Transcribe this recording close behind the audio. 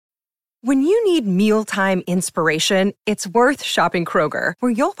When you need mealtime inspiration, it's worth shopping Kroger,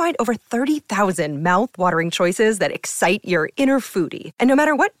 where you'll find over 30,000 mouth-watering choices that excite your inner foodie. And no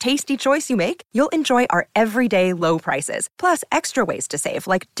matter what tasty choice you make, you'll enjoy our everyday low prices, plus extra ways to save,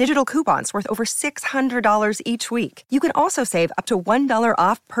 like digital coupons worth over $600 each week. You can also save up to $1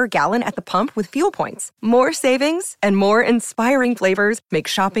 off per gallon at the pump with fuel points. More savings and more inspiring flavors make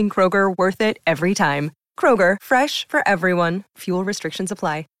shopping Kroger worth it every time. Kroger, fresh for everyone. Fuel restrictions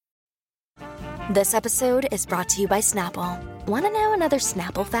apply. This episode is brought to you by Snapple. Want to know another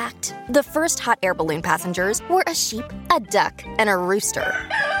Snapple fact? The first hot air balloon passengers were a sheep, a duck, and a rooster.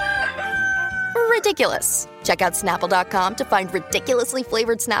 Ridiculous. Check out Snapple.com to find ridiculously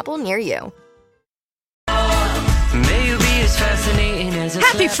flavored Snapple near you.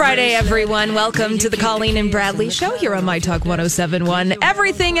 Happy Friday, everyone. Welcome to the Colleen and Bradley Show here on My Talk 1071.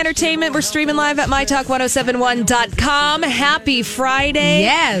 Everything Entertainment. We're streaming live at MyTalk1071.com. Happy Friday.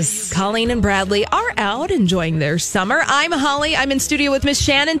 Yes. Colleen and Bradley are out enjoying their summer. I'm Holly. I'm in studio with Miss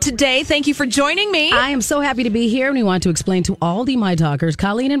Shannon today. Thank you for joining me. I am so happy to be here, and we want to explain to all the My Talkers,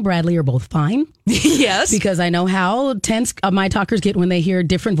 Colleen and Bradley are both fine. Yes. Because I know how tense My Talkers get when they hear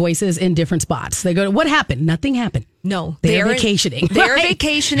different voices in different spots. They go, what happened? Nothing happened. No, they're vacationing. They're Right.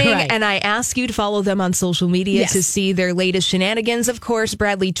 vacationing, Right. and I ask you to follow them on social media Yes. to see their latest shenanigans. Of course,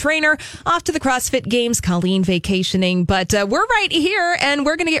 Bradley Trainer off to the CrossFit Games, Colleen vacationing. But we're right here, and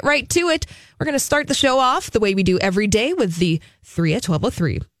we're going to get right to it. We're going to start the show off the way we do every day with the 3 at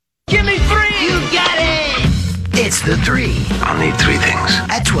 12:03. Give me 3! You got it! It's the 3. I'll need 3 things.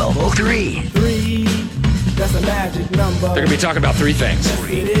 At 12:03. 3, that's a magic number. They're going to be talking about 3 things. Yes,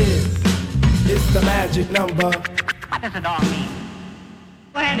 it is. It's the magic number. What does it all mean?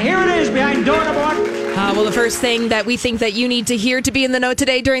 And here it is behind door number 1. Well, the first thing that we think that you need to hear to be in the know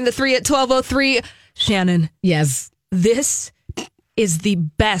today during the 3 at 12:03, Shannon, Yes. this is the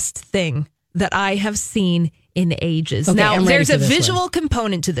best thing that I have seen in ages. Okay, now, I'm ready there's for a this visual one.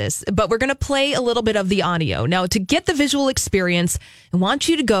 component to this, but we're going to play a little bit of the audio. Now, to get the visual experience, I want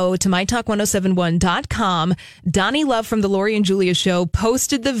you to go to mytalk1071.com. Donnie Love from the Lori and Julia Show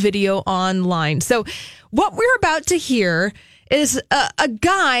posted the video online. So what we're about to hear is a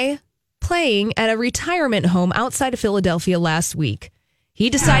guy playing at a retirement home outside of Philadelphia last week. He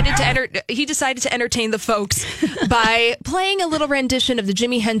decided to entertain the folks by playing a little rendition of the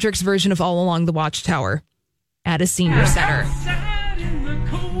Jimi Hendrix version of All Along the Watchtower at a senior center. Outside in the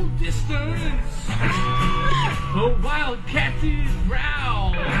cold distance, a wildcat did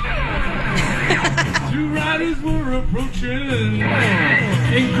growl. 2 riders were approaching,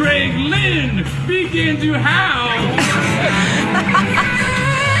 and Greg Lynn began to howl.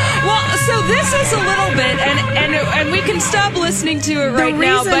 Well, so this is a little bit, and we can stop listening to it right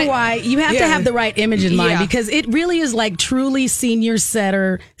now. The reason why you have to have the right image in mind, Yeah. because it really is like truly senior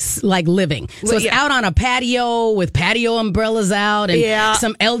center like living. So it's out on a patio with patio umbrellas out and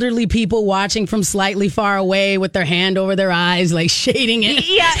some elderly people watching from slightly far away with their hand over their eyes, like shading it.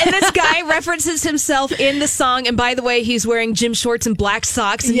 Yeah, and this guy references himself in the song. And by the way, he's wearing gym shorts and black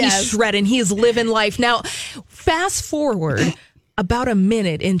socks, and he's shredding. He is living life. Now, fast forward about a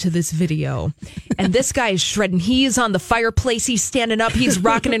minute into this video, and this guy is shredding. He is on the fireplace. He's standing up. He's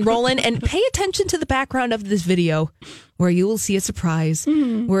rocking and rolling. And pay attention to the background of this video, where you will see a surprise,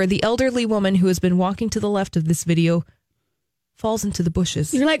 where the elderly woman who has been walking to the left of this video falls into the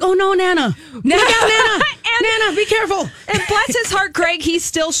bushes. You're like, oh no, Nana. Look out, Nana. Nana, be careful. And bless his heart, Greg, he's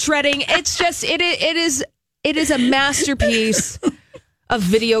still shredding. It's just, it is a masterpiece of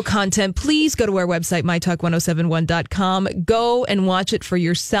video content. Please go to our website, mytalk1071.com. Go and watch it for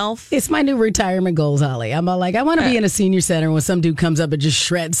yourself. It's my new retirement goals, Holly. I'm all like, I want to be in a senior center when some dude comes up and just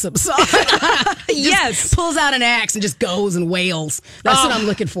shreds some song. Yes. Pulls out an axe and just goes and wails. That's what I'm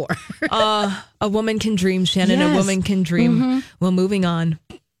looking for. A woman can dream, Shannon. Yes. A woman can dream. Well, moving on.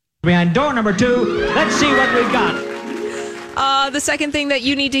 Behind door number 2, let's see what we've got. The second thing that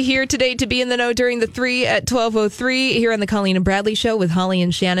you need to hear today to be in the know during the 3 at 12:03 here on the Colleen and Bradley Show with Holly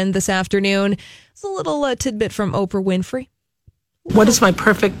and Shannon this afternoon. It's a little tidbit from Oprah Winfrey. What is my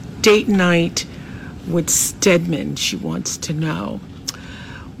perfect date night with Stedman, she wants to know.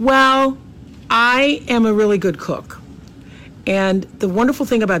 Well, I am a really good cook. And the wonderful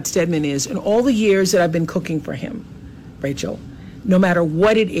thing about Stedman is, in all the years that I've been cooking for him, Rachel, no matter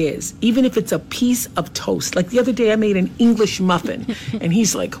what it is, even if it's a piece of toast. Like the other day I made an English muffin, and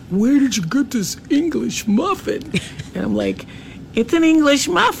he's like, where did you get this English muffin? And I'm like, it's an English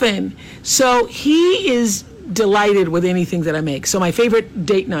muffin. So he is delighted with anything that I make. So my favorite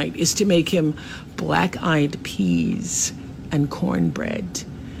date night is to make him black-eyed peas and cornbread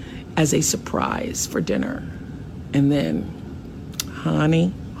as a surprise for dinner. And then,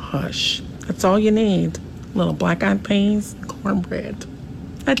 honey, hush. That's all you need. Little black-eyed peas, cornbread.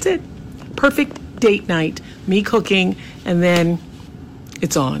 That's it. Perfect date night. Me cooking, and then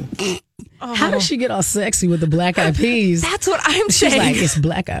it's on. How does she get all sexy with the black-eyed peas? That's what I'm She's saying. like, it's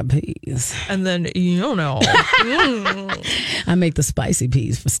black-eyed peas. And then, you know. I make the spicy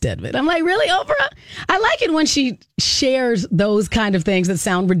peas for Stedman. I'm like, really, Oprah? I like it when she shares those kind of things that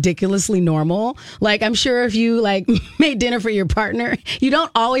sound ridiculously normal. Like, I'm sure if you like made dinner for your partner, you don't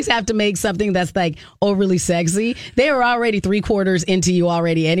always have to make something that's like overly sexy. They are already 3/4 into you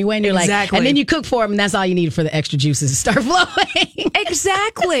already anyway. And you're like, and then you cook for them, and that's all you need for the extra juices to start flowing.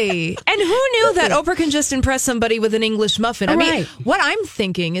 Exactly. And who knew that Oprah can just impress somebody with an English muffin? I mean, what I'm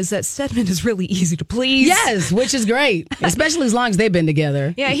thinking is that Stedman is really easy to please. Yes, which is great, especially as long as they've been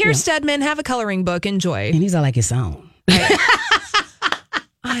together. Yeah, here's Stedman. Have a coloring book. Enjoy. And he's all like his own.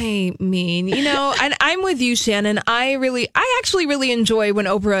 I mean, you know, and I'm with you, Shannon. I actually really enjoy when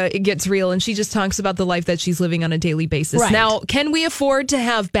Oprah gets real and she just talks about the life that she's living on a daily basis. Right. Now, can we afford to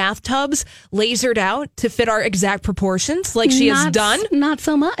have bathtubs lasered out to fit our exact proportions like she has done? Not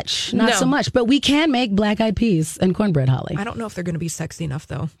so much. Not so much. But we can make black-eyed peas and cornbread, Holly. I don't know if they're going to be sexy enough,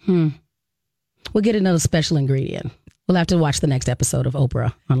 though. We'll get another special ingredient. We'll have to watch the next episode of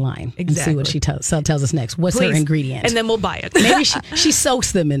Oprah online and see what she tells us next. What's her ingredient? And then we'll buy it. Maybe she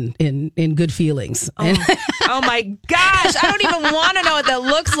soaks them in good feelings. Oh my gosh. I don't even want to know what that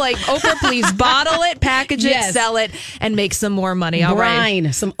looks like. Oprah, please bottle it, package it, sell it, and make some more money. All brine.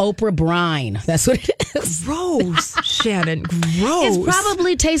 Right. Some Oprah brine. That's what it is. Gross, Shannon. Gross. It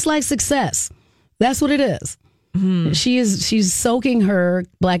probably tastes like success. That's what it is. She's soaking her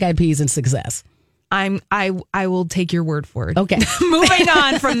black-eyed peas in success. I will take your word for it. Okay. Moving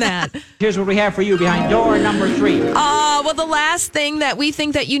on from that. Here's what we have for you behind door number 3. Well, the last thing that we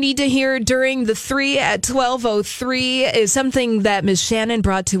think that you need to hear during the 3 at 12:03 is something that Ms. Shannon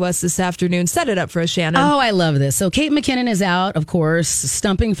brought to us this afternoon. Set it up for us, Shannon. Oh, I love this. So Kate McKinnon is out, of course,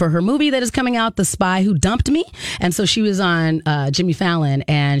 stumping for her movie that is coming out, The Spy Who Dumped Me. And so she was on Jimmy Fallon,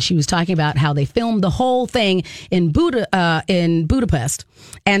 and she was talking about how they filmed the whole thing in Budapest.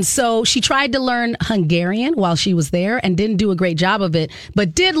 And so she tried to learn Hungarian while she was there and didn't do a great job of it,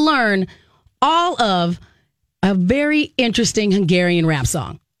 but did learn all of a very interesting Hungarian rap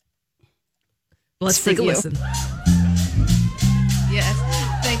song. Let's take a listen. Yes,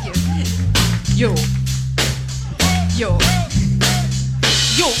 thank you. Jó.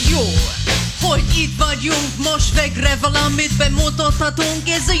 Hogy itt vagyunk, most végre valamit bemutathatunk.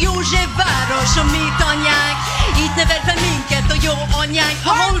 Ez a Józsefváros, a mi tanyánk. Itt nevelt fel minket a jó anyánk.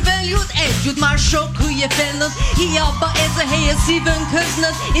 Ahol feljut együtt, már sok hülye felnőtt. Hiába ez a hely a szívünkhöz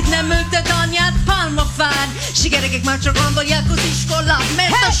nőtt. Itt nem ültet anyát pálmafán. S gyerekek már csak randolják az iskolát.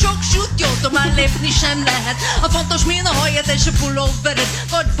 Mert a sok sütjótól már lépni sem lehet. A fontos min a hajad és a pulóvered.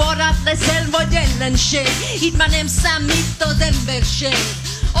 Vagy barát leszel, vagy ellenség. Itt már nem számít az emberség.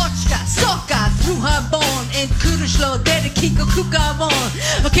 Ocskás, szakát, ruhában, én köröslő, de kik a kukában.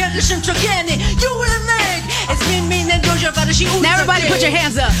 A kérdésem csak ennyi, jó-e meg? Ez minden Józsefvárosi utca. Now everybody put your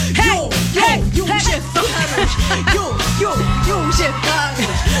hands up. Hey, hey, Józsefváros. Józsefváros.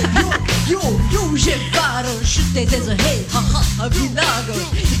 Józsefváros. Sötét ez a hely, ha-ha, a világos.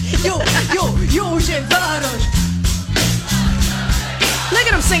 Józsefváros. Look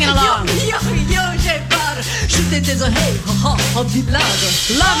at him singing along. Józsefváros. Sötét ez a hely, ha-ha, a világos.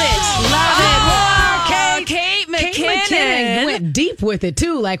 Love it. Love it. Wow, Kate McKinnon went deep with it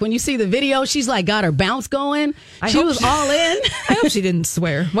too. Like when you see the video, she's like got her bounce going. She was all in. I hope she didn't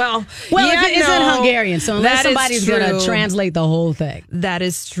swear. Well, it's in Hungarian, so unless somebody's going to translate the whole thing. That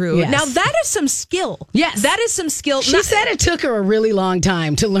is true. Yes. Now that is some skill. Yes. That is some skill. She said it took her a really long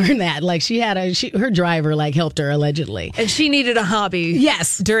time to learn that. Like she had her driver like helped her allegedly. And she needed a hobby.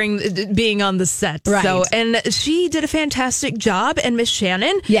 Yes. During being on the set. Right. So, and she did a fantastic job. And Miss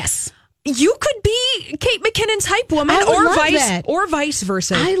Shannon. Yes. You could be Kate McKinnon's hype woman, or vice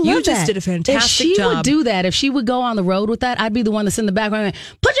versa. I love you just that. did a fantastic job. If she would do that, if she would go on the road with that, I'd be the one that's in the background.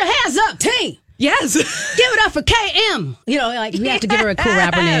 Put your hands up, team. Yes. Give it up for KM. You know, like we have to give her a cool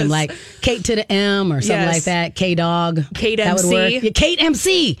rapper name, like Kate to the M or something like that. K-Dog. Kate that MC. Would work. Yeah, Kate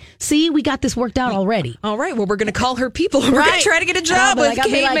MC. See, we got this worked out already. All right. Well, we're going to call her people. We're going to try to get a job with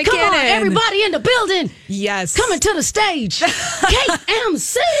Kate McKinnon. Come on, everybody in the building. Yes. Coming to the stage. Kate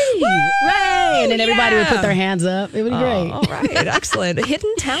MC. Right. And then everybody would put their hands up. It would be great. All right. Excellent.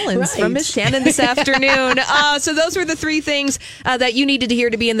 Hidden talents from Miss Shannon this afternoon. So those were the 3 things that you needed to hear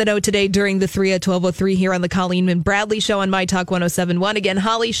to be in the know today during the 3 area, 1203 here on the Colleen and Bradley Show on My Talk 107.1. Again,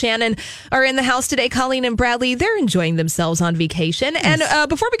 Holly, Shannon are in the house today. Colleen and Bradley, they're enjoying themselves on vacation. Yes. And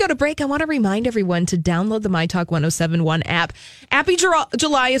before we go to break, I want to remind everyone to download the My Talk 107.1 app. Happy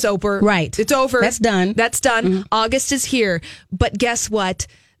July is over. Right. It's over. That's done. That's done. Mm-hmm. August is here. But guess what?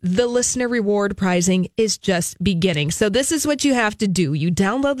 The listener reward prizing is just beginning. So this is what you have to do. You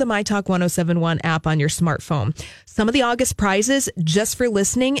download the My Talk 107.1 app on your smartphone. Some of the August prizes just for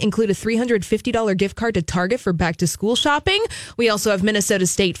listening include a $350 gift card to Target for back to school shopping. We also have Minnesota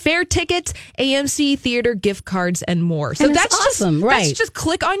State Fair tickets, AMC theater gift cards, and more. So that's awesome, right? That's just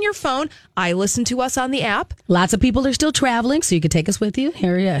click on your phone. I listen to us on the app. Lots of people are still traveling, so you could take us with you.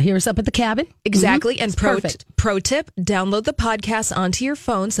 Hear us up at the cabin. Exactly. Mm-hmm. And pro tip, download the podcast onto your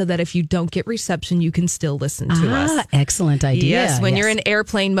phone so that if you don't get reception, you can still listen to us. Excellent idea. Yes, when you're in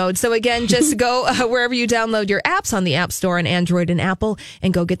airplane mode. So again, just go wherever you download your apps on the App Store on Android and Apple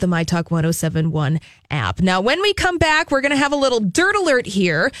and go get the My Talk 107.1 app. Now, when we come back, we're going to have a little dirt alert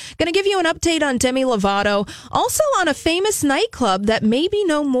here. Going to give you an update on Demi Lovato. Also on a famous nightclub that maybe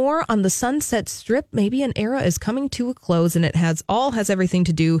no more on the Sunset Strip. Maybe an era is coming to a close, and it has everything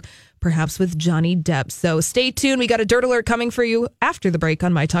to do perhaps with Johnny Depp. So stay tuned. We got a dirt alert coming for you after the break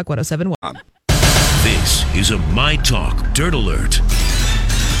on My Talk 107.1. This is a My Talk Dirt Alert.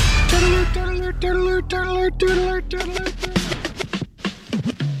 Dirt alert, dirt alert, dirt alert, dirt alert, dirt alert, dirt alert.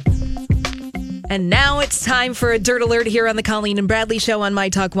 And now it's time for a Dirt Alert here on the Colleen and Bradley Show on My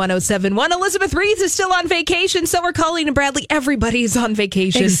Talk 107.1. Elizabeth Reese is still on vacation. So are Colleen and Bradley. Everybody's on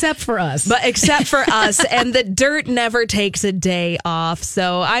vacation. Except for us. Except for us. And the dirt never takes a day off.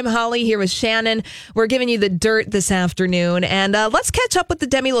 So I'm Holly here with Shannon. We're giving you the dirt this afternoon. And let's catch up with the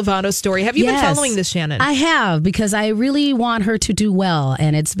Demi Lovato story. Have you been following this, Shannon? I have, because I really want her to do well.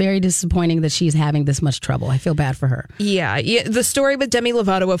 And it's very disappointing that she's having this much trouble. I feel bad for her. Yeah. The story with Demi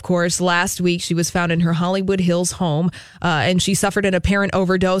Lovato, of course, last week she was found in her Hollywood Hills home, and she suffered an apparent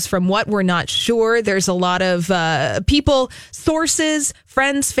overdose. From what we're not sure, there's a lot of people, sources,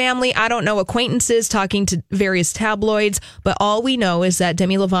 friends, family, I don't know, acquaintances talking to various tabloids, but all we know is that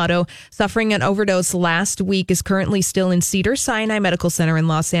Demi Lovato, suffering an overdose last week, is currently still in Cedars-Sinai Medical Center in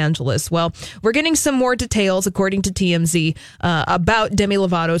Los Angeles. Well, we're getting some more details, according to TMZ, about Demi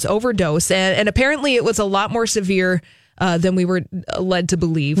Lovato's overdose, and apparently it was a lot more severe than we were led to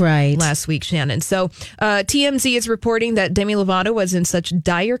believe last week, Shannon. So TMZ is reporting that Demi Lovato was in such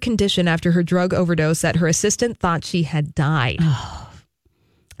dire condition after her drug overdose that her assistant thought she had died.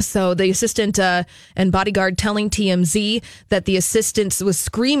 So the assistant and bodyguard telling TMZ that the assistant was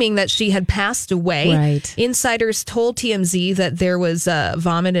screaming that she had passed away. Right. Insiders told TMZ that there was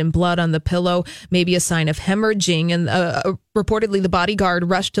vomit and blood on the pillow, maybe a sign of hemorrhaging. And reportedly, the bodyguard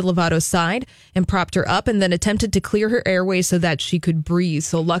rushed to Lovato's side and propped her up and then attempted to clear her airways so that she could breathe.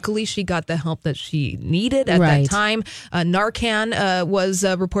 So luckily, she got the help that she needed at that time. Narcan was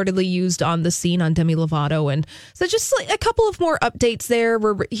reportedly used on the scene on Demi Lovato. And so just like a couple of more updates there.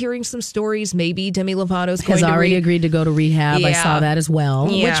 We're hearing some stories. Maybe Demi Lovato's has already agreed to go to rehab. Yeah. I saw that as well,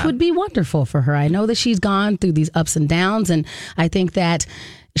 which would be wonderful for her. I know that she's gone through these ups and downs, and I think that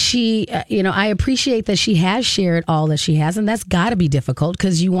she, I appreciate that she has shared all that she has, and that's got to be difficult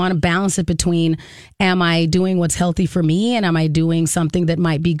because you want to balance it between, am I doing what's healthy for me, and am I doing something that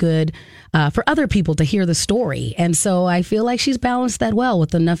might be good for other people to hear the story? And so I feel like she's balanced that well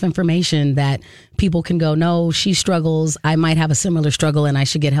with enough information that people can go, no, she struggles, I might have a similar struggle, and I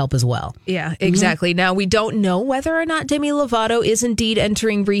should get help as well. Yeah, exactly. Now, we don't know whether or not Demi Lovato is indeed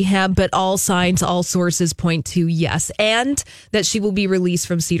entering rehab, but all signs, all sources point to yes, and that she will be released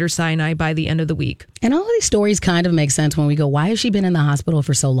from Cedars-Sinai by the end of the week. And all of these stories kind of make sense when we go, why has she been in the hospital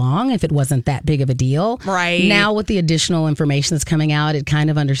for so long if it wasn't that big of a deal? Right. Now with the additional information that's coming out, it kind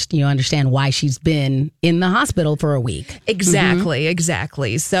of understand why she's been in the hospital for a week.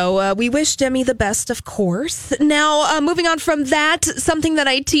 Exactly. So we wish Demi the best, of course. Now, moving on from that, something that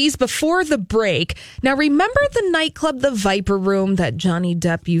I teased before the break. Now, remember the nightclub, the Viper Room, that Johnny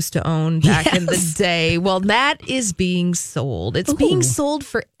Depp used to own back in the day? Well, that is being sold. It's being sold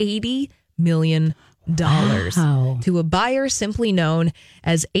for $80 million. To a buyer simply known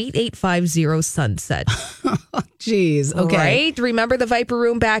as 8850 Sunset. Jeez. Okay. Right? Remember the Viper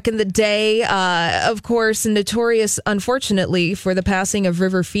Room back in the day? Of course, notorious, unfortunately, for the passing of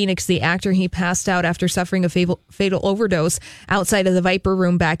River Phoenix, the actor. He passed out after suffering a fatal overdose outside of the Viper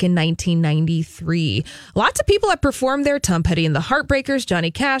Room back in 1993. Lots of people have performed there. Tom Petty and the Heartbreakers,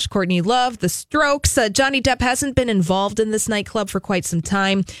 Johnny Cash, Courtney Love, The Strokes. Johnny Depp hasn't been involved in this nightclub for quite some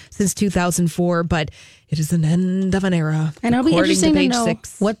time, since 2004, but it is an end of an era. And it'll be interesting to know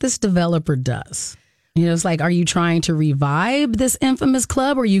what this developer does. You know, it's like, are you trying to revive this infamous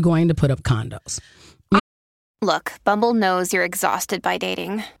club, or are you going to put up condos? Look, Bumble knows you're exhausted by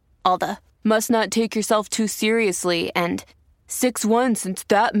dating. All the must not take yourself too seriously and 6'1" since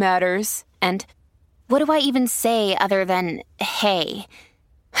that matters. And what do I even say other than hey?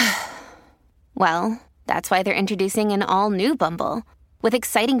 Well, that's why they're introducing an all-new Bumble with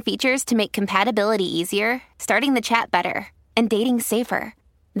exciting features to make compatibility easier, starting the chat better, and dating safer.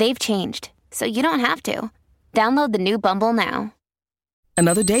 They've changed, so you don't have to. Download the new Bumble now.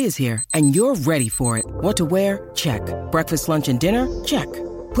 Another day is here, and you're ready for it. What to wear? Check. Breakfast, lunch, and dinner? Check.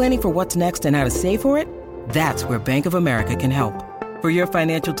 Planning for what's next and how to save for it? That's where Bank of America can help. For your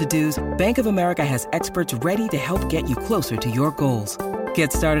financial to-dos, Bank of America has experts ready to help get you closer to your goals.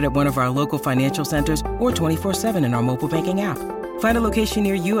 Get started at one of our local financial centers or 24/7 in our mobile banking app. Find a location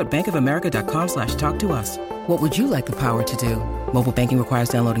near you at bankofamerica.com/talktous. What would you like the power to do? Mobile banking requires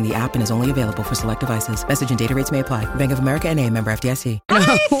downloading the app and is only available for select devices. Message and data rates may apply. Bank of America NA, member FDIC.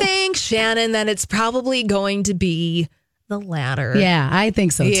 I think, Shannon, that it's probably going to be the latter. Yeah, I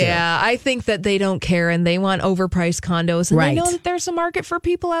think so too. Yeah, I think that they don't care and they want overpriced condos, and they know that there's a market for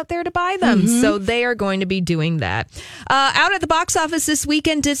people out there to buy them. So they are going to be doing that. Out at the box office this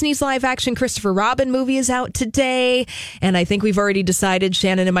weekend, Disney's live action Christopher Robin movie is out today. And I think we've already decided,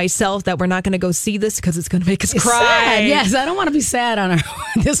 Shannon and myself, that we're not going to go see this because it's going to make us cry. Sad. Yes, I don't want to be sad on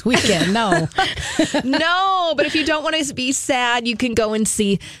this weekend. No. No, but if you don't want to be sad, you can go and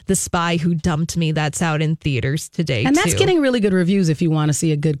see The Spy Who Dumped Me. That's out in theaters today, and that's getting really good reviews if you want to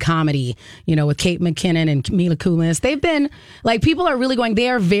see a good comedy, you know, with Kate McKinnon and Mila Kunis. They've been, like, people are really going, they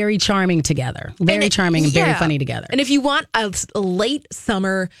are very charming together. Very charming and very funny together. And if you want a late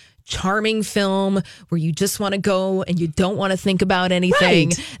summer charming film where you just want to go and you don't want to think about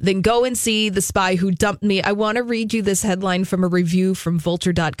anything, then go and see The Spy Who Dumped Me. I want to read you this headline from a review from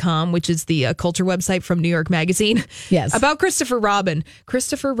Vulture.com, which is the culture website from New York Magazine. Yes. About Christopher Robin.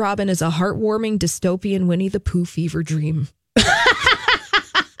 Christopher Robin is a heartwarming dystopian Winnie the Pooh fever dream.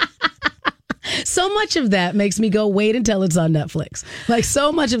 So much of that makes me go, wait until it's on Netflix. Like,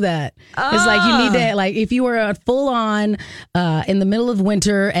 so much of that is like, you need to, like, if you were full on in the middle of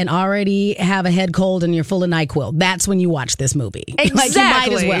winter and already have a head cold and you're full of NyQuil, that's when you watch this movie. Exactly. Like, you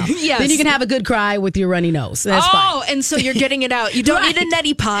might as well. Yes. Then you can have a good cry with your runny nose. That's fine. And so you're getting it out. You don't need a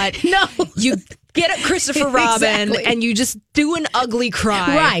neti pot. No. You get a Christopher Robin and you just do an ugly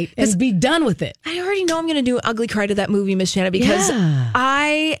cry. Right. And be done with it. I already know I'm going to do an ugly cry to that movie, Miss Shanna, because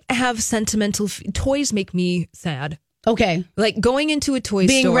I have sentimental toys make me sad. Okay. Like going into a toy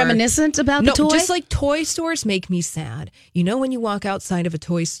store. Being reminiscent about the toy? Just like toy stores make me sad. You know, when you walk outside of a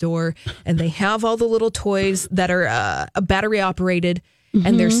toy store and they have all the little toys that are battery operated,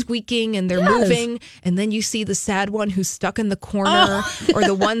 and they're squeaking and they're moving, and then you see the sad one who's stuck in the corner or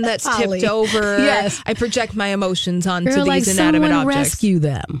the one that's tipped over. Yes. I project my emotions onto these like, inanimate objects. Rescue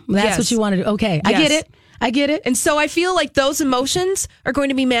them. That's what you want to do. Okay, I get it. And so I feel like those emotions are going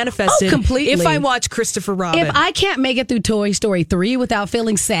to be manifested completely if I watch Christopher Robin. If I can't make it through Toy Story 3 without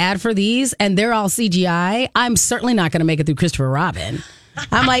feeling sad for these, and they're all CGI, I'm certainly not going to make it through Christopher Robin.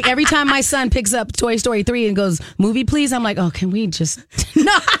 I'm like, every time my son picks up Toy Story 3 and goes, movie please, I'm like, oh, can we just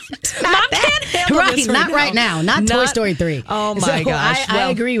not Mom can't handle this right now. Not Toy Story 3. Oh my gosh. I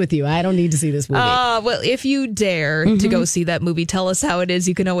agree with you. I don't need to see this movie. Well, if you dare to go see that movie, tell us how it is.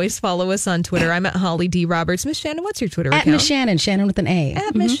 You can always follow us on Twitter. I'm at Holly D. Roberts. Miss Shannon, what's your Twitter account? At Miss Shannon, Shannon with an A.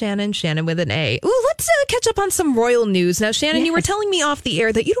 At Miss Shannon, Shannon with an A. Ooh, let's catch up on some royal news. Now, Shannon, you were telling me off the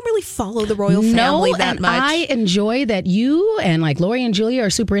air that you don't really follow the royal family that much. I enjoy that you and like Lori and Julia are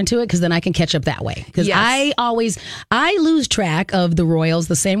super into it, because then I can catch up that way. Because I lose track of the royals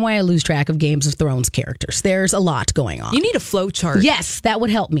the same way I lose track of Games of Thrones characters. There's a lot going on. You need a flow chart. Yes, that would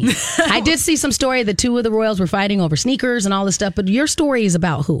help me. I did see some story that 2 of the royals were fighting over sneakers and all this stuff, but your story is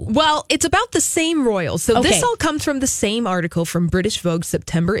about who? Well, it's about the same royals. So this all comes from the same article from British Vogue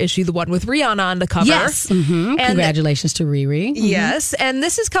September issue, the one with Rihanna on the cover. Yes. Congratulations to Riri. Yes. And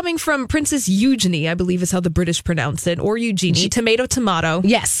this is coming from Princess Eugenie, I believe is how the British pronounce it, or Eugenie. Tomato.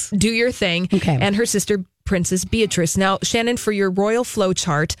 Yes. Do your thing. Okay. And her sister, Princess Beatrice. Now, Shannon, for your royal flow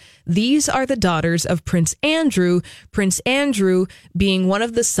chart, these are the daughters of Prince Andrew being one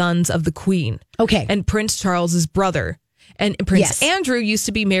of the sons of the Queen. Okay. And Prince Charles's brother. And Prince Andrew used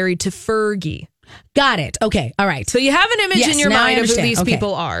to be married to Fergie. Got it. Okay. All right. So you have an image in your mind of who these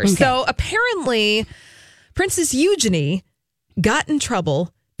people are. Okay. So apparently, Princess Eugenie got in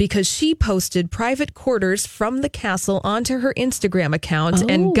trouble because she posted private quarters from the castle onto her Instagram account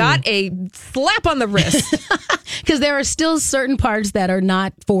and got a slap on the wrist. Because there are still certain parts that are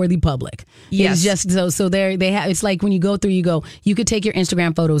not for the public. Yes. It's just so they have. It's like when you go through, you could take your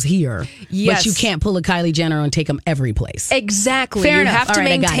Instagram photos here, but you can't pull a Kylie Jenner and take them every place. Exactly. Fair you enough. have to All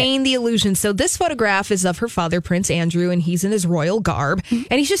right, maintain the illusion. So this photograph is of her father, Prince Andrew, and he's in his royal garb, and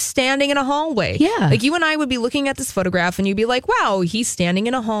he's just standing in a hallway. Yeah. Like you and I would be looking at this photograph, and you'd be like, wow, he's standing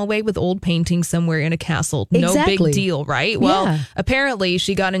in a hallway with old paintings somewhere in a castle. No big deal, right? Well, apparently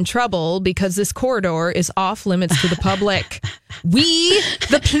she got in trouble because this corridor is off limits to the public. We,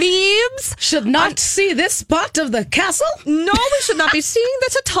 the plebes, should not see this spot of the castle. No, we should not be seeing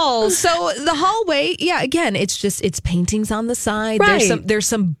this at all. So the hallway, again, it's paintings on the side. Right. There's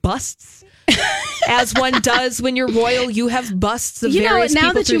some busts. As one does when you're royal, you have busts of various people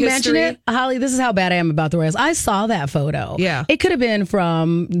now that through you history. mention it, Holly, this is how bad I am about the royals. I saw that photo. Yeah. It could have been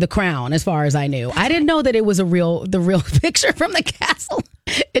from The Crown, as far as I knew. I didn't know that it was the real picture from the castle.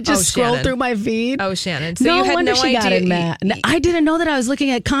 It just scrolled Shannon. through my feed. Oh, Shannon. So no you had wonder no she got idea. in that. I didn't know that I was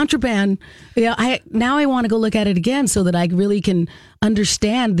looking at contraband. Now I want to go look at it again so that I really can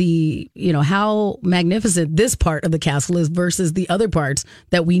understand how magnificent this part of the castle is versus the other parts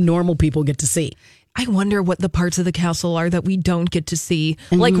that we normal people get to see. I wonder what the parts of the castle are that we don't get to see.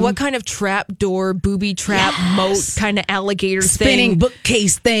 Like what kind of trap door, booby trap, moat, kind of alligator spinning thing.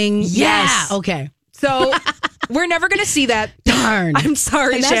 bookcase thing. Yes. Yeah. Okay. So we're never going to see that. Darn. I'm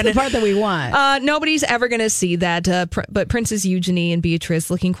sorry, and that's Shannon. the part that we want. Nobody's ever going to see that. But Princess Eugenie and Beatrice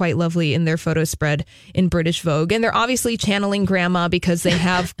looking quite lovely in their photo spread in British Vogue. And they're obviously channeling grandma because they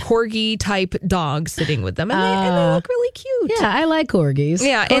have corgi-type dogs sitting with them. And they look really cute. Yeah, I like corgis.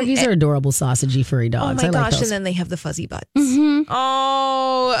 Yeah, corgis are adorable, sausagey, furry dogs. Oh, my I gosh. like those. And then they have the fuzzy butts. Mm-hmm.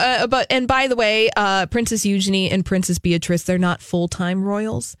 Oh, and by the way, Princess Eugenie and Princess Beatrice, they're not full-time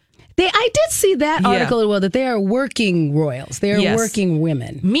royals. I did see that article as well, that they are working royals. They are working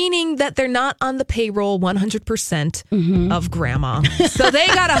women. Meaning that they're not on the payroll 100% of grandma. So they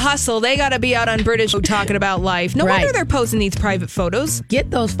got to hustle. They got to be out on British talking about life. No wonder they're posting these private photos.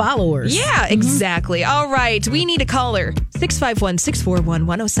 Get those followers. Yeah, exactly. All right. We need a caller.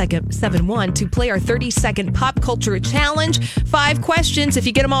 651-641-1071 to play our 30-second pop culture challenge. 5 questions. If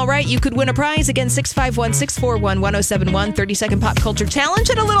you get them all right, you could win a prize. Again, 651-641-1071, 30-second pop culture challenge,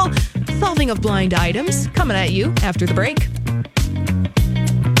 and a little solving of blind items coming at you after the break.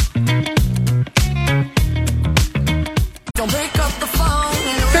 Don't break up the phone.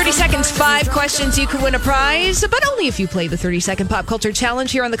 30 seconds, 5 questions, you could win a prize, but only if you play the 30-second pop culture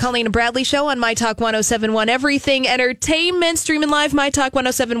challenge here on the Colleen and Bradley Show on My Talk 1071. Everything entertainment, streaming live,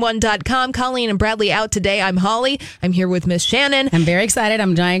 mytalk1071.com. Colleen and Bradley out today. I'm Holly. I'm here with Miss Shannon. I'm very excited.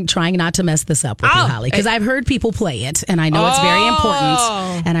 I'm trying not to mess this up with you, Holly, because I've heard people play it, and I know it's very important,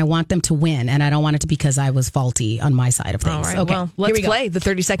 and I want them to win, and I don't want it to be because I was faulty on my side of things. All right, okay, well, let's play the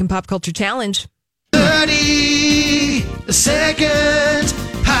 30-second pop culture challenge. 30 seconds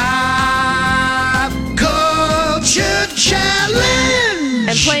pop culture challenge.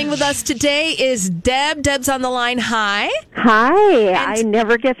 And playing with us today is Deb. Deb's on the line. Hi. Hi. I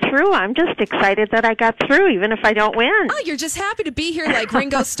never get through. I'm just excited that I got through, even if I don't win. Oh, you're just happy to be here like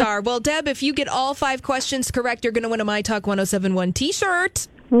Ringo Starr. Well, Deb, if you get all 5 questions correct, you're going to win a My Talk 1071 t-shirt.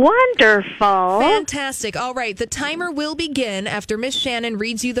 Wonderful. Fantastic. All right. The timer will begin after Miss Shannon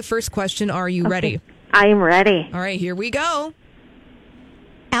reads you the first question. Are you ready? I am ready. All right. Here we go.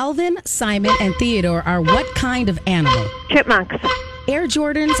 Alvin, Simon, and Theodore are what kind of animal? Chipmunks. Air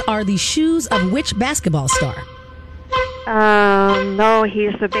Jordans are the shoes of which basketball star? No,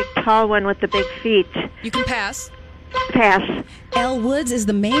 he's the big tall one with the big feet. You can pass. Pass. Elle Woods is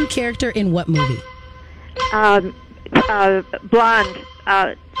the main character in what movie? Blonde.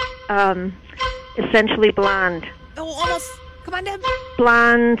 Essentially blonde. Oh, almost. Come on, Deb.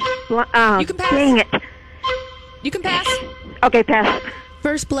 Blonde. You can pass. Dang it. You can pass. Okay, pass.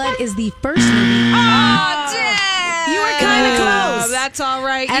 First Blood is the first movie. Oh, Deb! You were kind of close. That's all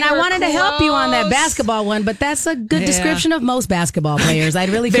right. And I wanted to help you on that basketball one, but that's a good description of most basketball players. I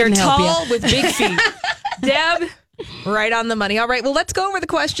really couldn't help you. They're tall with big feet. Deb, right on the money. All right, well, let's go over the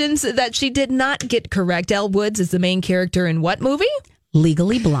questions that she did not get correct. Elle Woods is the main character in what movie?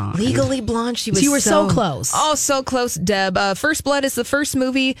 Legally Blonde. Legally Blonde. You were so close. Oh, so close, Deb. First Blood is the first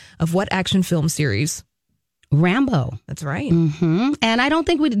movie of what action film series? Rambo. That's right. Mm-hmm. And I don't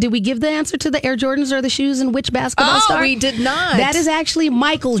think did we give the answer to the Air Jordans or the shoes and which basketball star? Oh, we did not. That is actually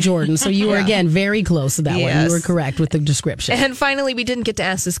Michael Jordan. So you were, again, very close to that one. You were correct with the description. And finally, we didn't get to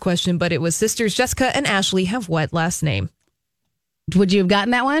ask this question, but it was sisters Jessica and Ashley have what last name? Would you have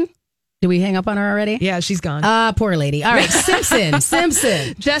gotten that one? Did we hang up on her already? Yeah, she's gone. Poor lady. All right,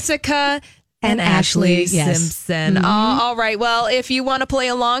 Simpson. Jessica and Ashley Simpson. Mm-hmm. All right. Well, if you want to play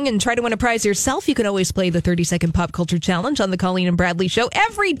along and try to win a prize yourself, you can always play the 30-second pop culture challenge on the Colleen and Bradley Show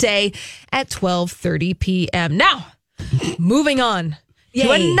every day at 12:30 p.m. Now, moving on to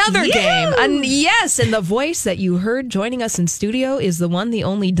another game. And yes, and the voice that you heard joining us in studio is the one, the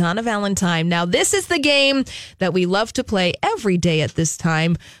only Donna Valentine. Now, this is the game that we love to play every day at this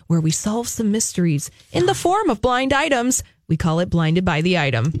time, where we solve some mysteries in the form of blind items. We call it Blinded by the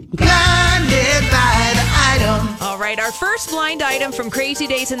Item. Blinded by the item. All right, our first blind item from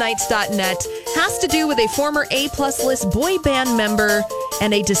crazydaysandnights.net has to do with a former A-plus list boy band member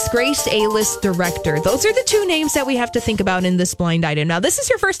and a disgraced A-list director. Those are the two names that we have to think about in this blind item. Now, this is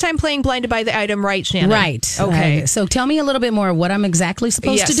your first time playing Blinded by the Item, right, Shannon? Right. Okay. So tell me a little bit more of what I'm exactly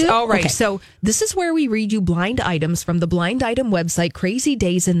supposed to do. All right. Okay. So this is where we read you blind items from the blind item website,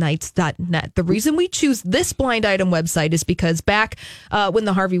 crazydaysandnights.net. The reason we choose this blind item website is because back when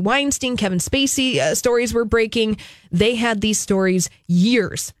the Harvey Weinstein, Kevin Spacey stories were breaking, they had these stories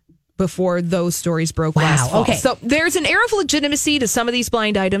years before those stories broke last fall. Okay. So there's an air of legitimacy to some of these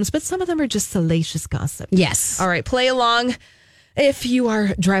blind items, but some of them are just salacious gossip. Yes. All right, play along if you are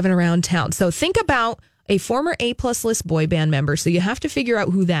driving around town. So think about a former A-plus list boy band member. So you have to figure out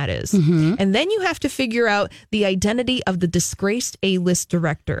who that is. Mm-hmm. And then you have to figure out the identity of the disgraced A-list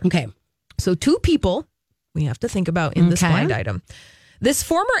director. Okay. So two people we have to think about in this blind item. This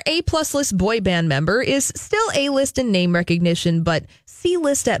former A-plus list boy band member is still A-list in name recognition, but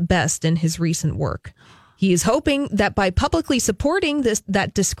C-list at best in his recent work. He is hoping that by publicly supporting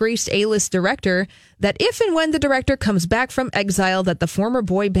that disgraced A-list director, that if and when the director comes back from exile, that the former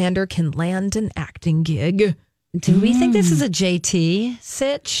boy bander can land an acting gig. Do we think this is a JT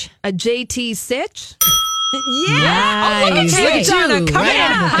sitch? A JT sitch? Yeah. Oh, look at you, Donna. Come right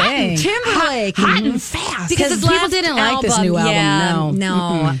on. off the thing. Timberlake. Hot and fast. Because his people last didn't like this new album. No.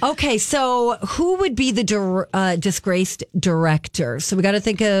 Mm-mm. Okay, so who would be the disgraced director? So we got to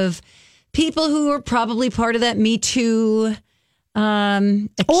think of people who are probably part of that Me Too.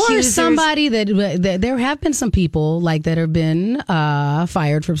 Or somebody that there have been some people like that have been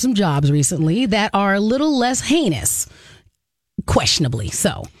fired from some jobs recently that are a little less heinous. Questionably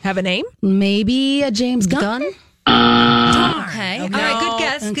so. Have a name? Maybe a James Gunn? Okay. All right. Good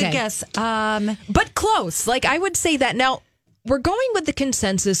guess. Okay. Good guess. But close. Like, I would say that. Now, we're going with the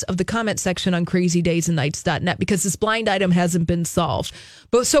consensus of the comment section on crazydaysandnights.net because this blind item hasn't been solved.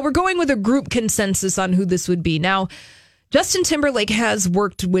 But so we're going with a group consensus on who this would be. Now, Justin Timberlake has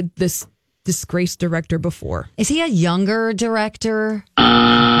worked with this disgraced director before. Is he a younger director?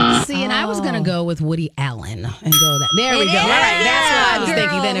 See, and I was going to go with Woody Allen and go that. There we go. All right, that's what I was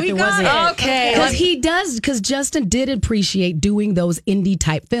thinking then if it wasn't. Okay. Because Justin did appreciate doing those indie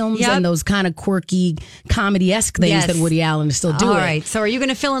type films and those kind of quirky comedy-esque things that Woody Allen is still doing. All right, so are you going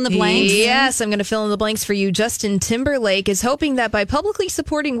to fill in the blanks? Yes, I'm going to fill in the blanks for you. Justin Timberlake is hoping that by publicly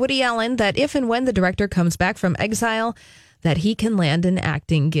supporting Woody Allen, that if and when the director comes back from exile, that he can land an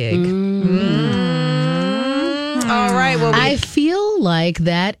acting gig. All right. Well, I feel like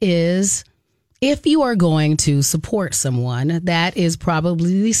that is, if you are going to support someone, that is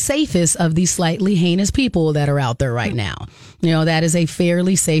probably the safest of the slightly heinous people that are out there right now. You know, that is a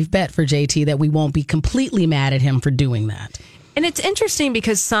fairly safe bet for JT that we won't be completely mad at him for doing that. And it's interesting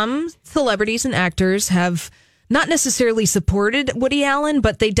because some celebrities and actors have not necessarily supported Woody Allen,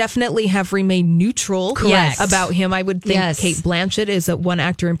 but they definitely have remained neutral about him. I would think Cate Blanchett is one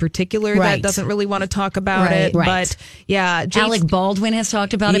actor in particular that doesn't really want to talk about it. Right. But yeah, Alec Baldwin has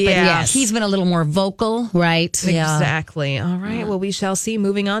talked about it, but he's been a little more vocal. Right. Yeah. Exactly. All right. Well, we shall see.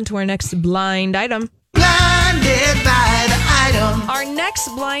 Moving on to our next blind item. Blinded by the item. Our next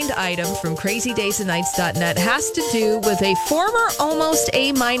blind item from crazydaysandnights.net has to do with a former almost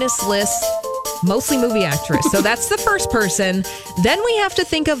A-minus list, mostly movie actress. So that's the first person. Then we have to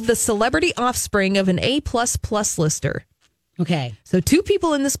think of the celebrity offspring of an A++ lister. Okay. So two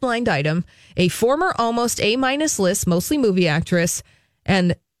people in this blind item, a former almost A- list, mostly movie actress,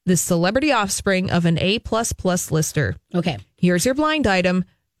 and the celebrity offspring of an A++ lister. Okay. Here's your blind item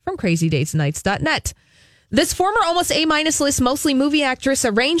from crazydaysandnights.net. This former almost A- list, mostly movie actress,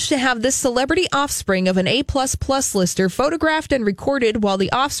 arranged to have this celebrity offspring of an A++ lister photographed and recorded while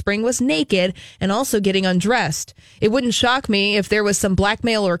the offspring was naked and also getting undressed. It wouldn't shock me if there was some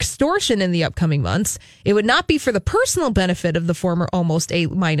blackmail or extortion in the upcoming months. It would not be for the personal benefit of the former almost A-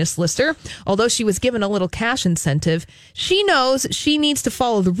 lister, although she was given a little cash incentive. She knows she needs to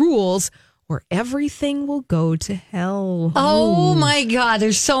follow the rules, or everything will go to hell. Oh my God,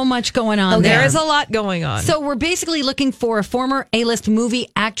 there's so much going on there. There is a lot going on. So we're basically looking for a former A-list movie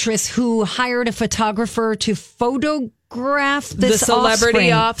actress who hired a photographer to photograph the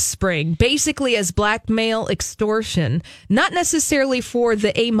celebrity offspring, basically as blackmail extortion, not necessarily for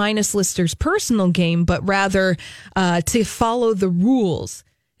the A- lister's personal game, but rather to follow the rules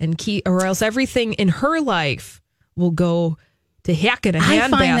and keep, or else everything in her life will go to heck in a handbasket. I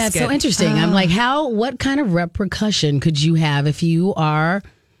find that so interesting. I'm like, what kind of repercussion could you have if you are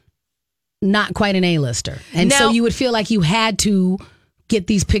not quite an A-lister? And now, so you would feel like you had to get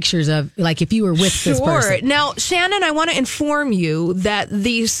these pictures of, like, if you were with this person. Now, Shannon, I want to inform you that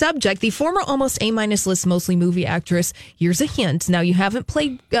the subject, the former almost A-list, mostly movie actress, here's a hint. Now, you haven't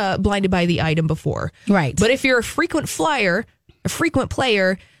played Blinded by the Item before. Right. But if you're a frequent flyer, a frequent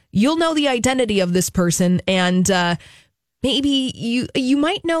player, you'll know the identity of this person, and maybe you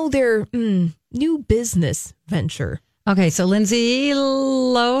might know their new business venture. Okay, so Lindsay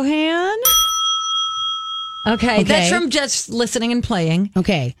Lohan. Okay, that's from just listening and playing.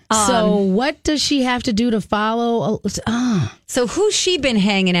 Okay, so what does she have to do to follow? So who's she been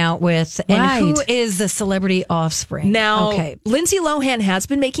hanging out with, and who is the celebrity offspring? Now, Lindsay Lohan has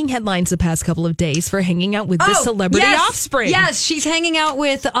been making headlines the past couple of days for hanging out with the celebrity offspring. Yes, she's hanging out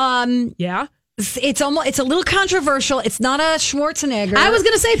with It's a little controversial. It's not a Schwarzenegger. I was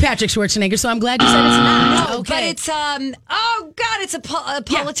going to say Patrick Schwarzenegger, so I'm glad you said it's not. No, but it's it's a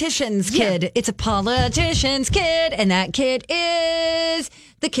politician's kid. It's a politician's kid, and that kid is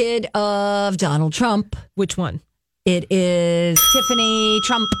the kid of Donald Trump. Which one? It is Tiffany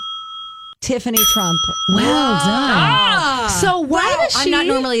Trump. Well done. So why does she? I'm not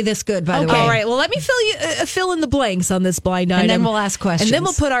normally this good, by the way. All right. Well, let me fill in the blanks on this blind item, and then we'll ask questions, and then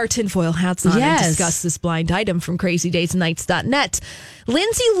we'll put our tinfoil hats on and discuss this blind item from CrazyDaysAndNights.net.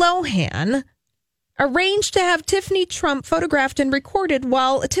 Lindsay Lohan arranged to have Tiffany Trump photographed and recorded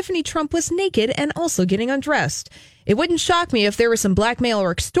while Tiffany Trump was naked and also getting undressed. It wouldn't shock me if there was some blackmail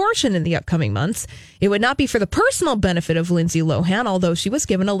or extortion in the upcoming months. It would not be for the personal benefit of Lindsay Lohan, although she was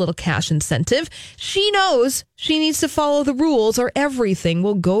given a little cash incentive. She knows she needs to follow the rules or everything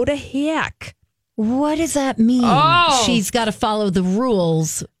will go to heck. What does that mean? She's got to follow the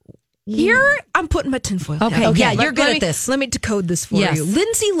rules. Here, I'm putting my tinfoil hat. Okay, yeah, you're good at this. Let me decode this for you.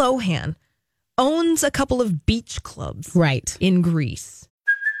 Lindsay Lohan owns a couple of beach clubs in Greece.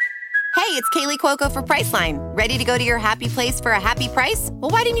 Hey, it's Kaylee Cuoco for Priceline. Ready to go to your happy place for a happy price? Well,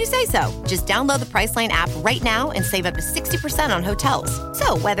 why didn't you say so? Just download the Priceline app right now and save up to 60% on hotels.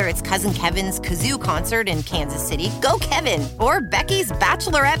 So whether it's Cousin Kevin's Kazoo Concert in Kansas City, go Kevin, or Becky's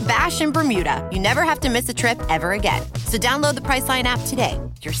Bachelorette Bash in Bermuda, you never have to miss a trip ever again. So download the Priceline app today.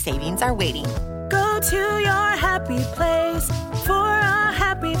 Your savings are waiting. Go to your happy place for a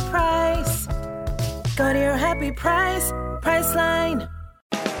happy price. Go to your happy price, Priceline.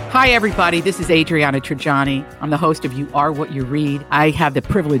 Hi, everybody. This is Adriana Trajani. I'm the host of You Are What You Read. I have the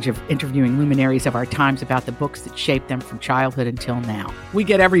privilege of interviewing luminaries of our times about the books that shaped them from childhood until now. We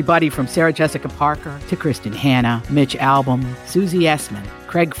get everybody from Sarah Jessica Parker to Kristen Hanna, Mitch Albom, Susie Essman,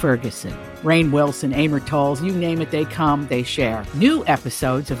 Craig Ferguson, Rainn Wilson, Amor Tolls, you name it, they come, they share. New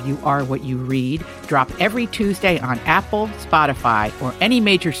episodes of You Are What You Read drop every Tuesday on Apple, Spotify, or any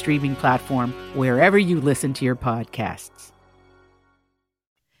major streaming platform wherever you listen to your podcasts.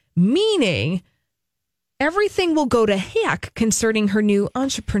 Meaning, everything will go to heck concerning her new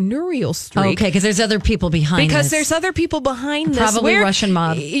entrepreneurial streak. Okay, because there's other people behind this. Because there's other people behind this. Probably Russian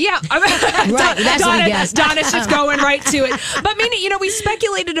mob. Yeah. Right, that's what we guessed. Donna's just going right to it. But meaning, we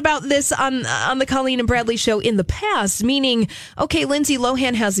speculated about this on the Colleen and Bradley show in the past, meaning, okay, Lindsay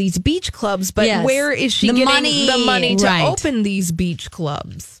Lohan has these beach clubs, but where is she getting the money to open these beach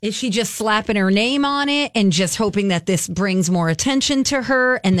clubs? Is she just slapping her name on it and just hoping that this brings more attention to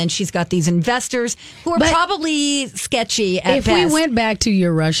her? And then she's got these investors who are probably sketchy at If best. we went back to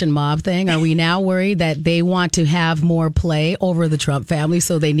your Russian mob thing, are we now worried that they want to have more play over the Trump family,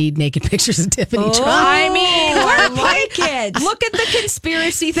 so they need naked pictures of Tiffany Trump? I mean, I like it. Look at the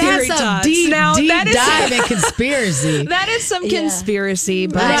conspiracy theory. That's a deep dive in conspiracy. That is some conspiracy,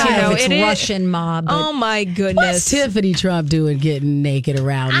 but it's Russian mob. Oh my goodness. What's Tiffany Trump doing getting naked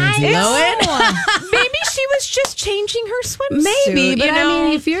around Lindsay Lohan? Maybe she was just changing her swimsuit. Maybe, but I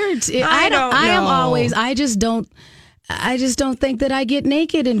mean, if you're, I am always. I just don't think that I get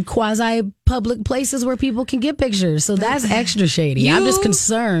naked in quasi public places where people can get pictures. So that's extra shady. I'm just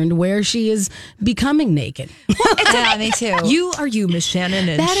concerned where she is becoming naked. Well, me too. You are you, Miss Shannon,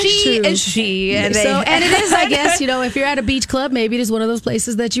 and that she is is she. And and it is, I guess, if you're at a beach club, maybe it is one of those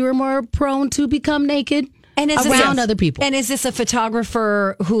places that you are more prone to become naked And is around other people. And is this a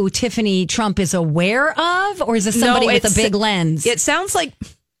photographer who Tiffany Trump is aware of, or is this somebody with a big lens? It sounds like,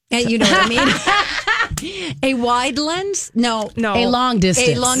 you know what I mean? A wide lens? No. A long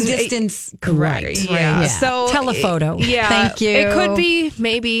distance. A long distance. Correct. Right. Yeah. So telephoto. Yeah. Thank you. It could be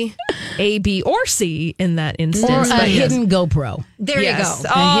maybe A, B, or C in that instance. Or a hidden GoPro. There you go. Oh,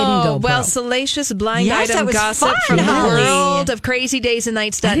 a hidden GoPro. Well, salacious blind Yes, that item was gossip fun, from the Holly. world of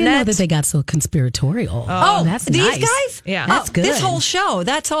crazydaysandnights.net. I didn't know that they got so conspiratorial. Oh, that's these nice. guys? Yeah. That's good. This whole show.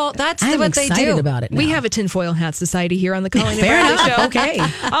 That's all. That's I'm what they excited do. about it now. We have a tinfoil hat society here on the Colleen and Fair Bradley enough. Show. Okay.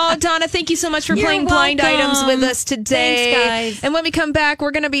 Oh, Donna, thank you so much for You're playing blind welcome. items with us today. Thanks, guys. And when we come back,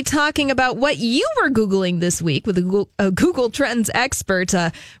 we're going to be talking about what you were Googling this week with a Google Trends expert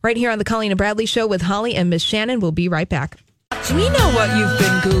right here on the Colleen and Bradley Show with Holly and Miss Shannon. We'll be right back. We know what you've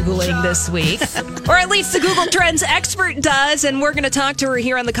been Googling this week, or at least the Google Trends expert does, and we're going to talk to her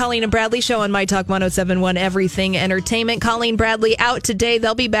here on the Colleen and Bradley Show on My Talk 107.1 Everything Entertainment. Colleen Bradley out today.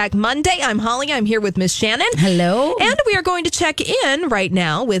 They'll be back Monday. I'm Holly. I'm here with Miss Shannon. Hello. And we are going to check in right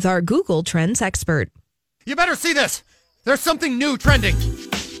now with our Google Trends expert. You better see this. There's something new trending.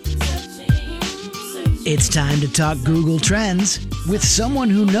 It's time to talk Google Trends with someone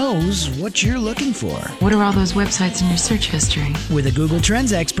who knows what you're looking for. What are all those websites in your search history? With a Google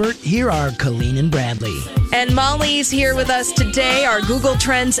Trends expert, here are Colleen and Bradley. And Molly's here with us today, our Google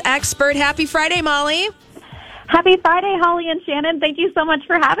Trends expert. Happy Friday, Molly. Happy Friday, Holly and Shannon. Thank you so much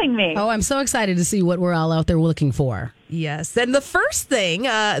for having me. Oh, I'm so excited to see what we're all out there looking for. Yes. And the first thing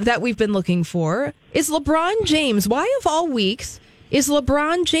that we've been looking for is LeBron James. Why, of all weeks, is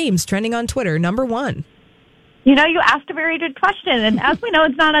LeBron James trending on Twitter, number one? You know, you asked a very good question. And as we know,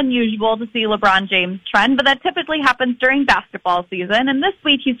 it's not unusual to see LeBron James trend, but that typically happens during basketball season. And this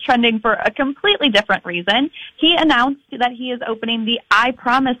week, he's trending for a completely different reason. He announced that he is opening the I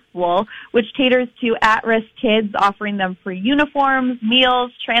Promise School, which caters to at-risk kids, offering them free uniforms,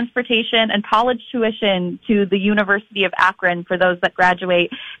 meals, transportation, and college tuition to the University of Akron for those that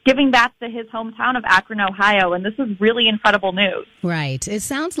graduate, giving back to his hometown of Akron, Ohio. And this is really incredible news. Right. It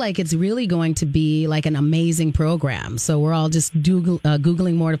sounds like it's really going to be like an amazing program. So we're all just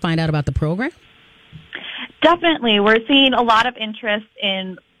Googling more to find out about the program? Definitely. We're seeing a lot of interest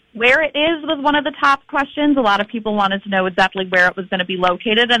in where it is was one of the top questions. A lot of people wanted to know exactly where it was going to be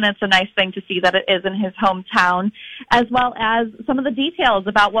located, and it's a nice thing to see that it is in his hometown, as well as some of the details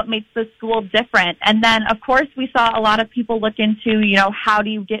about what makes the school different. And then, of course, we saw a lot of people look into, you know, how do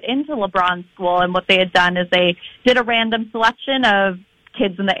you get into LeBron's school? And what they had done is they did a random selection of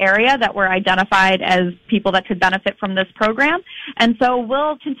kids in the area that were identified as people that could benefit from this program. And so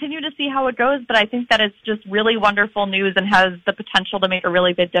we'll continue to see how it goes, but I think that it's just really wonderful news and has the potential to make a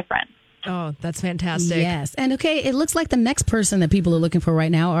really big difference. Oh, that's fantastic. Yes. And okay, it looks like the next person that people are looking for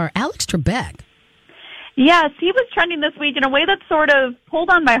right now are Alex Trebek. Yes, he was trending this week in a way that sort of pulled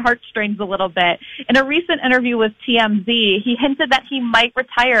on my heartstrings a little bit. In a recent interview with TMZ, he hinted that he might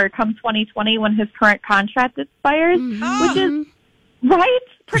retire come 2020 when his current contract expires, which is right?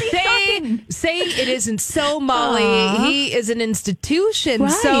 Pretty shocking. Say it isn't so, Molly. He is an institution.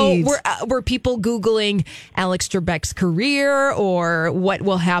 Right. So were people Googling Alex Trebek's career or what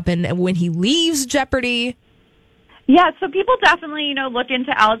will happen when he leaves Jeopardy? Yeah, so people definitely, you know, look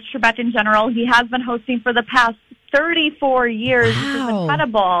into Alex Trebek in general. He has been hosting for the past 34 years, which is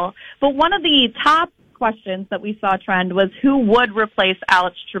incredible. But one of the top questions that we saw trend was who would replace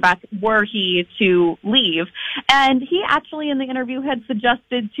Alex Trebek were he to leave. And he actually in the interview had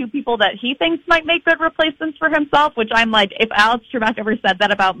suggested two people that he thinks might make good replacements for himself, which I'm like, if Alex Trebek ever said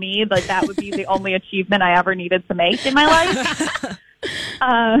that about me, like that would be the only achievement I ever needed to make in my life.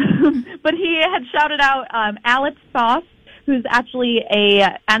 But he had shouted out Alex Sauce, who's actually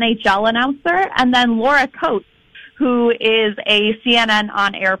a NHL announcer, and then Laura Coates, who is a CNN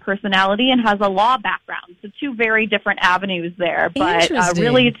on-air personality and has a law background. So two very different avenues there, but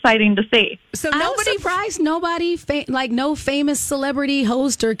really exciting to see. So I was surprised nobody, no famous celebrity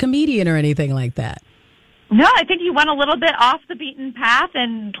host or comedian or anything like that. No, I think he went a little bit off the beaten path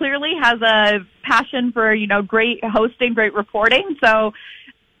and clearly has a passion for, you know, great hosting, great reporting. So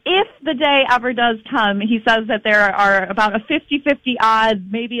if the day ever does come, he says that there are about a 50-50 odds,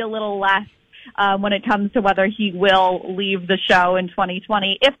 maybe a little less, when it comes to whether he will leave the show in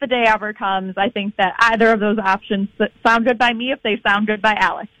 2020. If the day ever comes, I think that either of those options sound good by me if they sound good by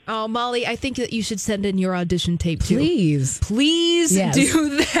Alex. Oh, Molly, I think that you should send in your audition tape, too. Please yes.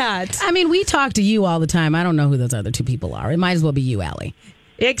 Do that. I mean, we talk to you all the time. I don't know who those other two people are. It might as well be you, Allie.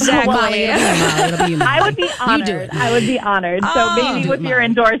 Exactly. Molly, it'll be I would be honored. I would be honored. So maybe with your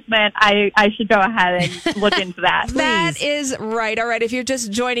endorsement, I should go ahead and look into that. That is right. All right. If you're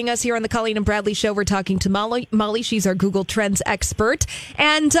just joining us here on the Colleen and Bradley Show, we're talking to Molly. She's our Google Trends expert.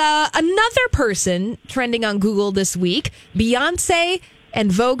 And another person trending on Google this week, Beyonce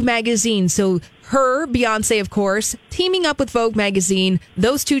and Vogue magazine. So her, Beyonce, of course, teaming up with Vogue magazine.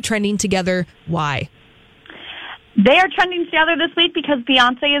 Those two trending together. Why? They are trending together this week because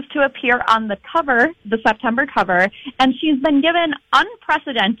Beyonce is to appear on the cover, the September cover, and she's been given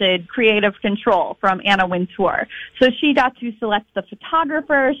unprecedented creative control from Anna Wintour. So she got to select the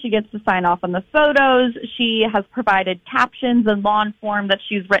photographer, she gets to sign off on the photos, she has provided captions in long form that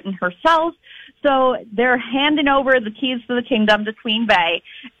she's written herself. So they're handing over the keys to the kingdom to Queen Bey.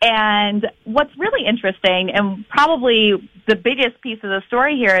 And what's really interesting, and probably the biggest piece of the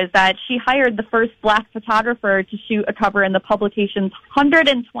story here, is that she hired the first Black photographer to shoot a cover in the publication's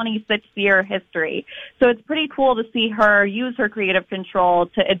 126-year history. So it's pretty cool to see her use her creative control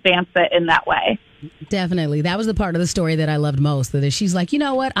to advance it in that way. Definitely. That was the part of the story that I loved most. That she's like, you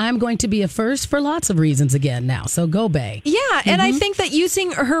know what? I'm going to be a first for lots of reasons again now. So go Bey. Yeah. And I think that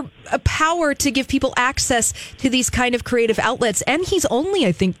using her power to give people access to these kind of creative outlets. And he's only,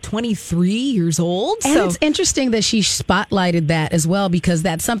 I think, 23 years old. And it's interesting that she spotlighted that as well, because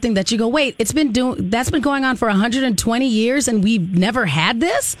that's something that you go, wait, that's been going on for 120 years and we've never had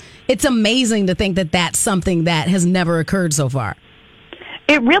this? It's amazing to think that that's something that has never occurred so far.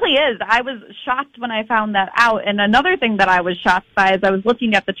 It really is. I was shocked when I found that out. And another thing that I was shocked by is I was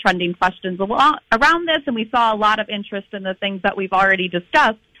looking at the trending questions around this, and we saw a lot of interest in the things that we've already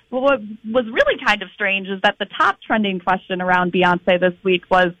discussed. But what was really kind of strange is that the top trending question around Beyonce this week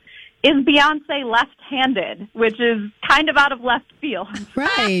was, is Beyonce left-handed? Which is kind of out of left field.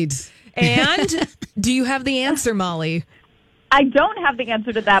 Right. And do you have the answer, Molly? I don't have the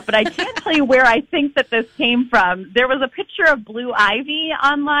answer to that, but I can tell you where I think that this came from. There was a picture of Blue Ivy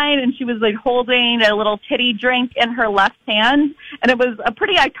online, and she was like holding a little titty drink in her left hand, and it was a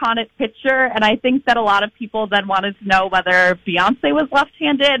pretty iconic picture, and I think that a lot of people then wanted to know whether Beyonce was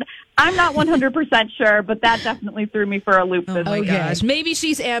left-handed. I'm not 100% sure, but that definitely threw me for a loop this week. Gosh, maybe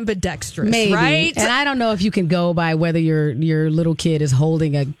she's ambidextrous, maybe. Right? And I don't know if you can go by whether your little kid is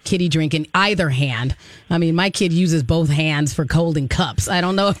holding a kitty drink in either hand. I mean, my kid uses both hands for holding cups. I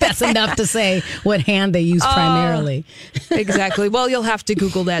don't know if that's enough to say what hand they use primarily. Exactly. Well, you'll have to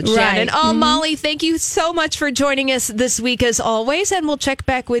Google that, Shannon. Right. Molly, thank you so much for joining us this week as always, and we'll check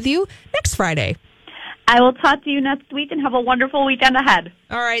back with you next Friday. I will talk to you next week and have a wonderful weekend ahead.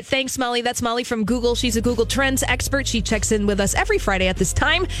 All right. Thanks, Molly. That's Molly from Google. She's a Google Trends expert. She checks in with us every Friday at this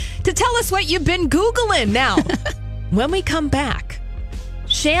time to tell us what you've been Googling. Now, when we come back,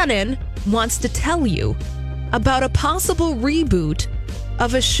 Shannon wants to tell you about a possible reboot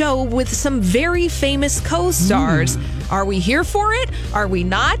of a show with some very famous co-stars. Are we here for it? Are we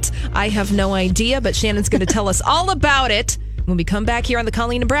not? I have no idea, but Shannon's going to tell us all about it when we come back here on the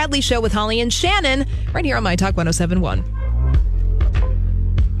Colleen and Bradley Show with Holly and Shannon, right here on My Talk 107.1.